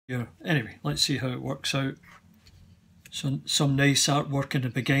here. Anyway, let's see how it works out. So some nice artwork in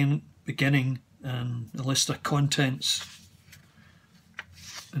the beginning and a list of contents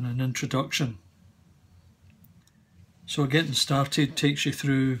and an introduction. So getting started takes you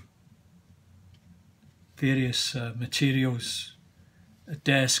through various materials, a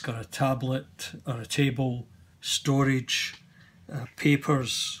desk or a tablet or a table, storage,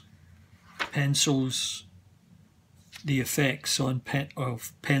 papers, pencils, the effects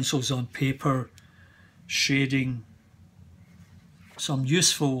of pencils on paper, shading, some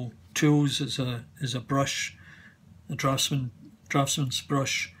useful tools as a brush, a draftsman's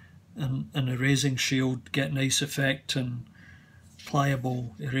brush, and an erasing shield, get nice effect, and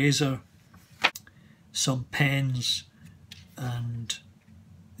pliable eraser, some pens and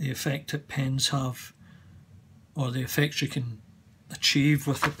the effect that pens have, or the effects you can achieve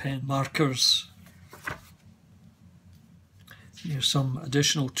with the pen, markers. Here's some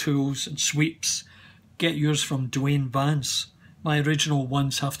additional tools and sweeps. Get yours from Dwayne Vance. My original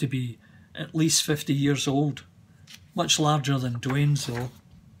ones have to be at least 50 years old. Much larger than Dwayne's though.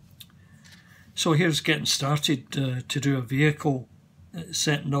 So here's getting started to do a vehicle,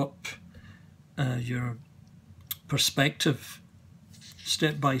 setting up your perspective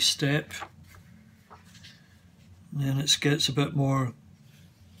step by step. And then it gets a bit more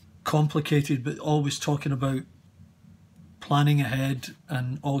complicated, but always talking about planning ahead,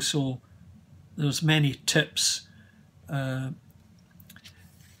 and also there's many tips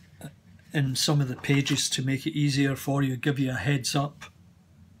in some of the pages to make it easier for you, give you a heads up.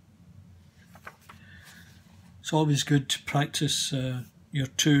 It's always good to practice your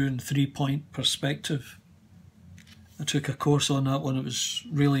 2 and 3 point perspective. I took a course on that one, it was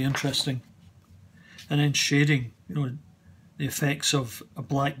really interesting. And then shading, you know, the effects of a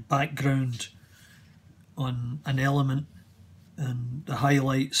black background on an element, and the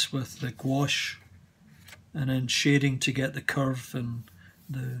highlights with the gouache, and then shading to get the curve and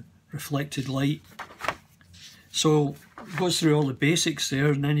the reflected light. So it goes through all the basics there,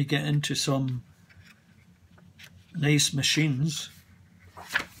 and then you get into some nice machines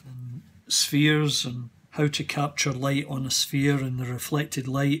and spheres, and how to capture light on a sphere and the reflected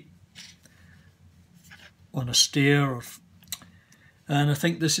light on a stair. And I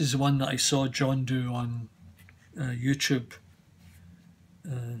think this is the one that I saw John do on YouTube.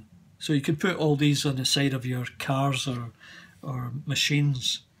 So you can put all these on the side of your cars or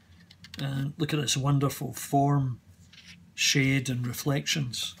machines, and look at this wonderful form, shade and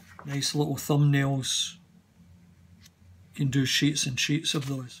reflections. Nice little thumbnails. You can do sheets and sheets of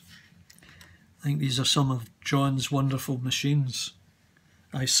those. I think these are some of John's wonderful machines.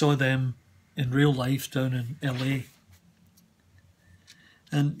 I saw them in real life down in LA.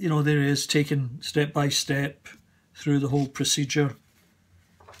 And you know, there he is, taken step by step through the whole procedure.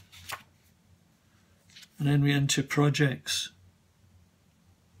 And then we're into projects.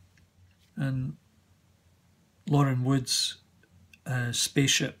 And Lauren Wood's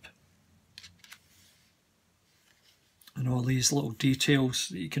spaceship. And all these little details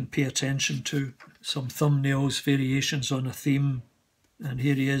that you can pay attention to. Some thumbnails, variations on a theme. And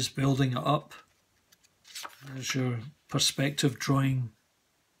here he is building it up. There's your perspective drawing.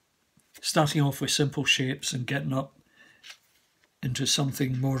 Starting off with simple shapes and getting up into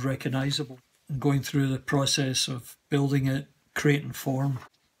something more recognisable. And going through the process of building it, creating form.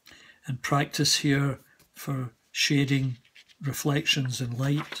 And practice here for shading, reflections and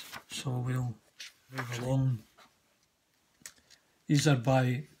light. So we'll move along. These are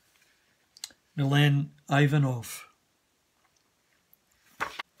by Milan Ivanov.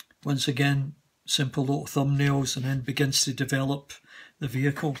 Once again, simple little thumbnails, and then begins to develop the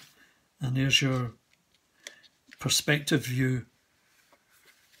vehicle. And there's your perspective view.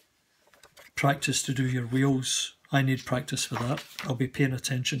 Practice to do your wheels. I need practice for that. I'll be paying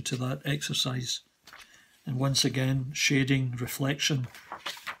attention to that exercise. And once again, shading, reflection,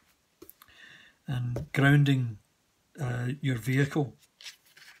 and grounding your vehicle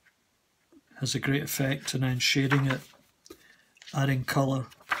has a great effect, and then shading it, adding colour.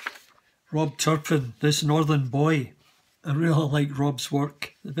 Rob Turpin, this northern boy. I really like Rob's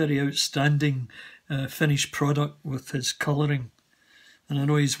work, a very outstanding finished product with his colouring. And I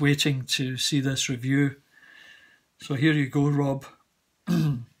know he's waiting to see this review. So here you go, Rob.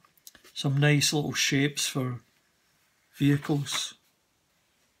 Some nice little shapes for vehicles.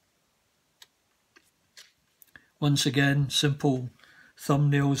 Once again, simple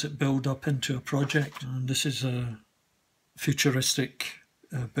thumbnails that build up into a project. And this is a futuristic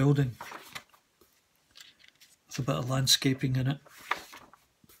building with a bit of landscaping in it.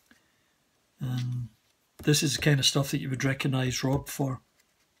 And this is the kind of stuff that you would recognise Rob for.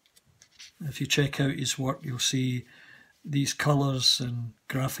 If you check out his work, you'll see these colours and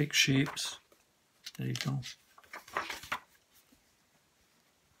graphic shapes. There you go.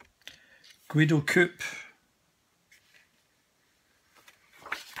 Guido Coupe.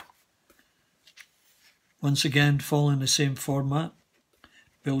 Once again, following the same format,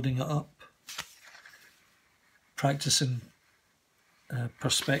 building it up, practicing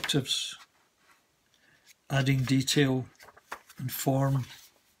perspectives, adding detail and form,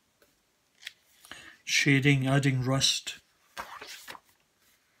 shading, adding rust.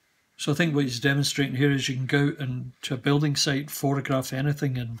 So I think what he's demonstrating here is you can go out and to a building site, photograph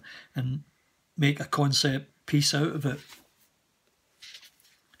anything and make a concept piece out of it.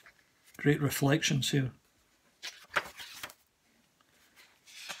 Great reflections here.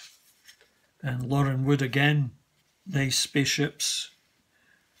 And Lauren Wood again, nice spaceships.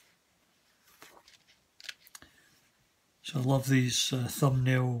 So I love these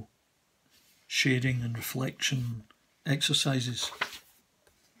thumbnail shading and reflection exercises.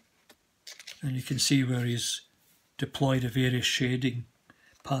 And you can see where he's deployed the various shading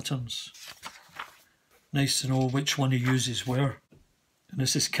patterns. Nice to know which one he uses where. And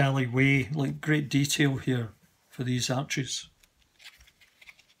this is Cali Way, like great detail here for these arches.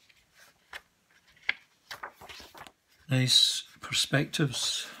 Nice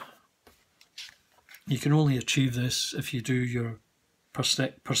perspectives. You can only achieve this if you do your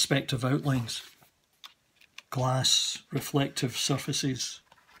perspective outlines. Glass, reflective surfaces.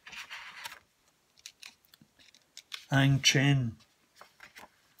 Ang Chen.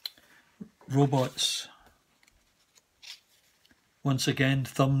 Robots. Once again,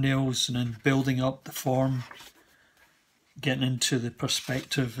 thumbnails and then building up the form. Getting into the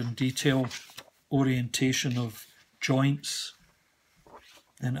perspective and detail orientation of joints,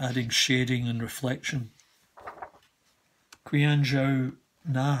 then adding shading and reflection. Qian Zhao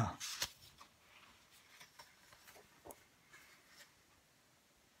Na.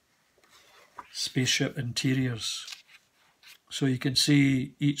 Spaceship interiors. So you can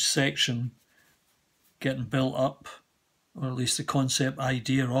see each section getting built up, or at least the concept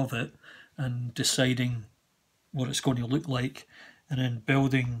idea of it, and deciding what it's going to look like, and then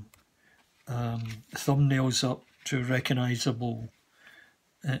building thumbnails up to a recognisable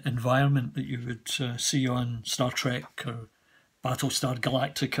environment that you would see on Star Trek or Battlestar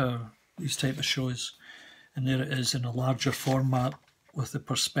Galactica, these type of shows. And there it is in a larger format with the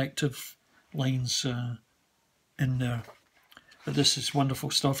perspective lines in there. But this is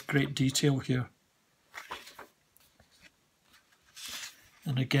wonderful stuff, great detail here.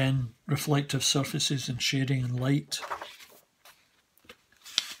 And again, reflective surfaces and shading and light.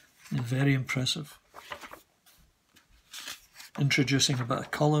 And very impressive. Introducing a bit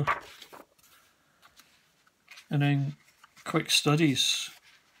of colour. And then quick studies.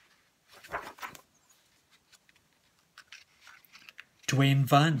 Dwayne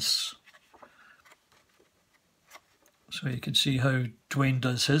Vance. So you can see how Dwayne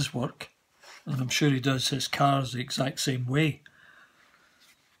does his work. And I'm sure he does his cars the exact same way.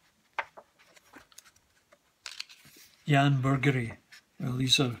 Jan Burgery. Well,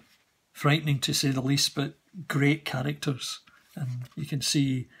 these are frightening to say the least, but great characters. And you can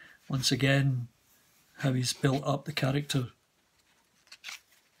see, once again, how he's built up the character.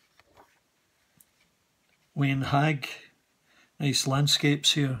 Wayne Hagg. Nice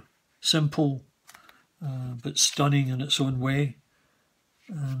landscapes here. Simple, but stunning in its own way.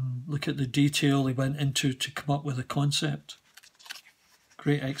 Look at the detail he went into to come up with a concept.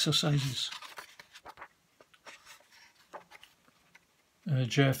 Great exercises.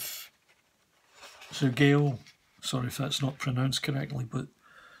 Jeff Zugale, sorry if that's not pronounced correctly, but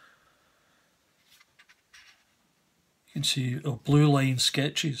you can see blue line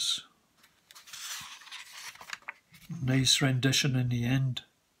sketches. Nice rendition in the end,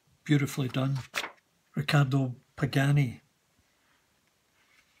 beautifully done. Riccardo Pagani.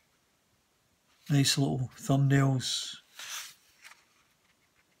 Nice little thumbnails.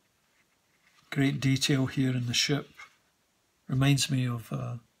 Great detail here in the ship. Reminds me of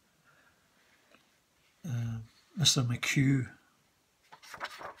Mr. McHugh.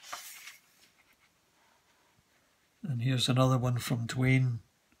 And here's another one from Dwayne.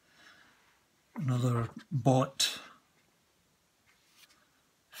 Another bot.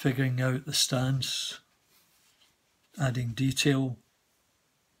 Figuring out the stance. Adding detail.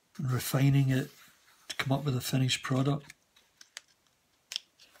 And refining it to come up with a finished product.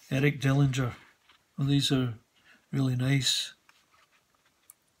 Eric Dillinger. Well, these are really nice.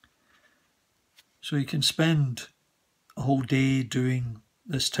 So you can spend a whole day doing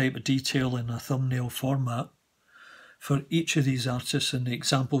this type of detail in a thumbnail format for each of these artists and the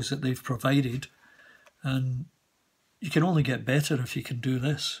examples that they've provided, and you can only get better if you can do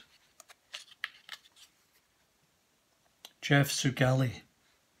this. Jeff Zugali.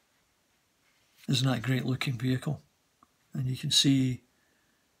 Isn't that a great looking vehicle? And you can see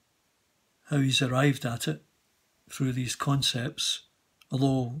how he's arrived at it through these concepts,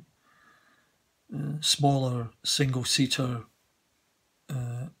 although smaller single-seater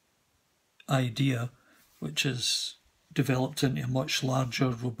idea, which is developed into a much larger,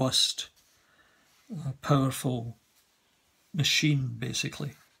 robust, powerful machine,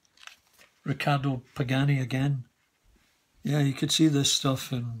 basically. Riccardo Pagani again. Yeah, you could see this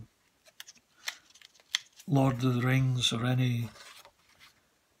stuff in Lord of the Rings or any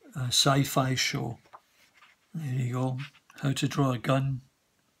sci-fi show. There you go. How to Draw a Gun.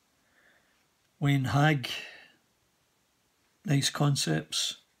 Wayne Hag. Nice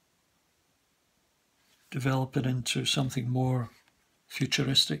concepts. Develop it into something more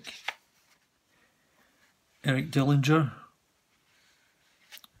futuristic. Eric Dillinger.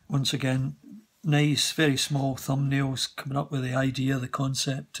 Once again, nice, very small thumbnails, coming up with the idea, the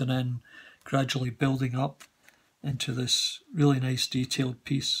concept, and then gradually building up into this really nice detailed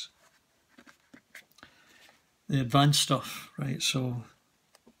piece. The advanced stuff, right, so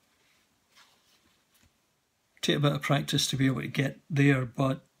take a bit of practice to be able to get there,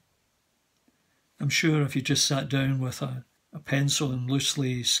 but I'm sure if you just sat down with a pencil and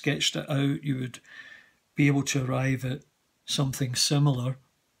loosely sketched it out, you would be able to arrive at something similar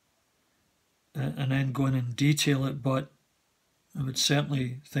and then go in and detail it. But I would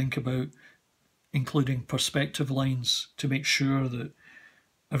certainly think about including perspective lines to make sure that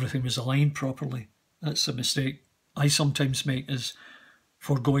everything was aligned properly. That's a mistake I sometimes make, is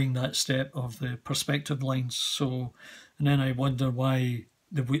foregoing that step of the perspective lines. So, and then I wonder why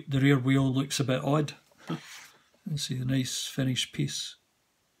the rear wheel looks a bit odd. Let's see the nice finished piece.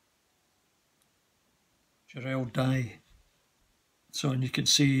 Jarrell Dye. So, and you can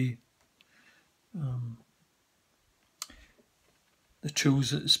see the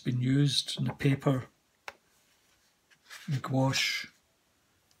tools that's been used, and the paper, the gouache,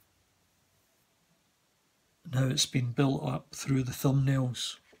 and how it's been built up through the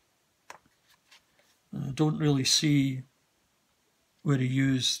thumbnails. I don't really see where he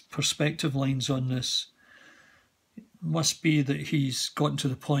used perspective lines on this. It must be that he's gotten to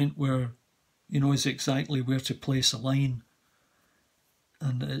the point where he knows exactly where to place a line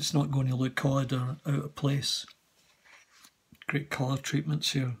and it's not going to look odd or out of place. Great colour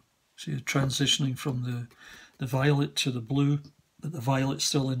treatments here. See, transitioning from the violet to the blue, but the violet's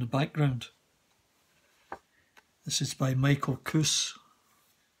still in the background. This is by Michael Kuss.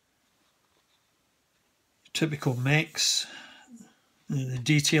 Typical mechs. The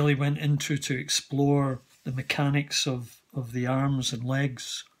detail he went into to explore the mechanics of the arms and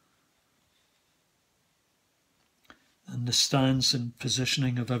legs, and the stance and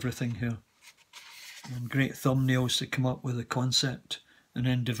positioning of everything here. And great thumbnails to come up with a concept and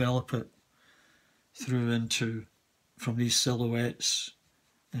then develop it through into, from these silhouettes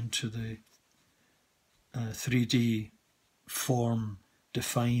into the 3D form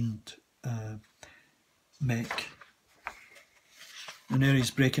defined mech. And there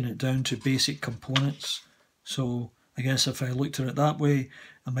he's breaking it down to basic components. So I guess if I looked at it that way,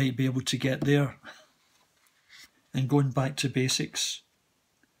 I might be able to get there. And going back to basics,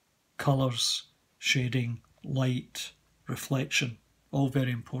 colours, shading, light, reflection, all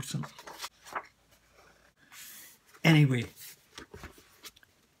very important. Anyway,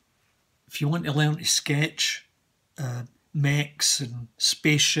 if you want to learn to sketch mechs and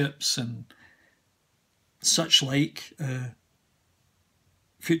spaceships and such like,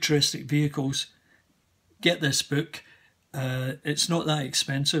 futuristic vehicles, get this book. It's not that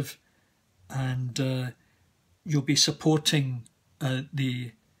expensive, and you'll be supporting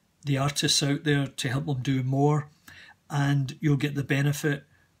the artists out there to help them do more, and you'll get the benefit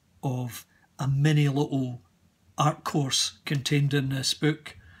of a mini little art course contained in this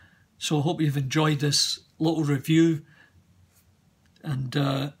book. So I hope you've enjoyed this little review, and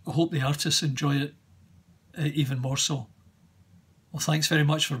I hope the artists enjoy it even more so. Well, thanks very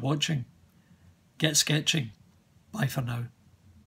much for watching. Get sketching. Bye for now.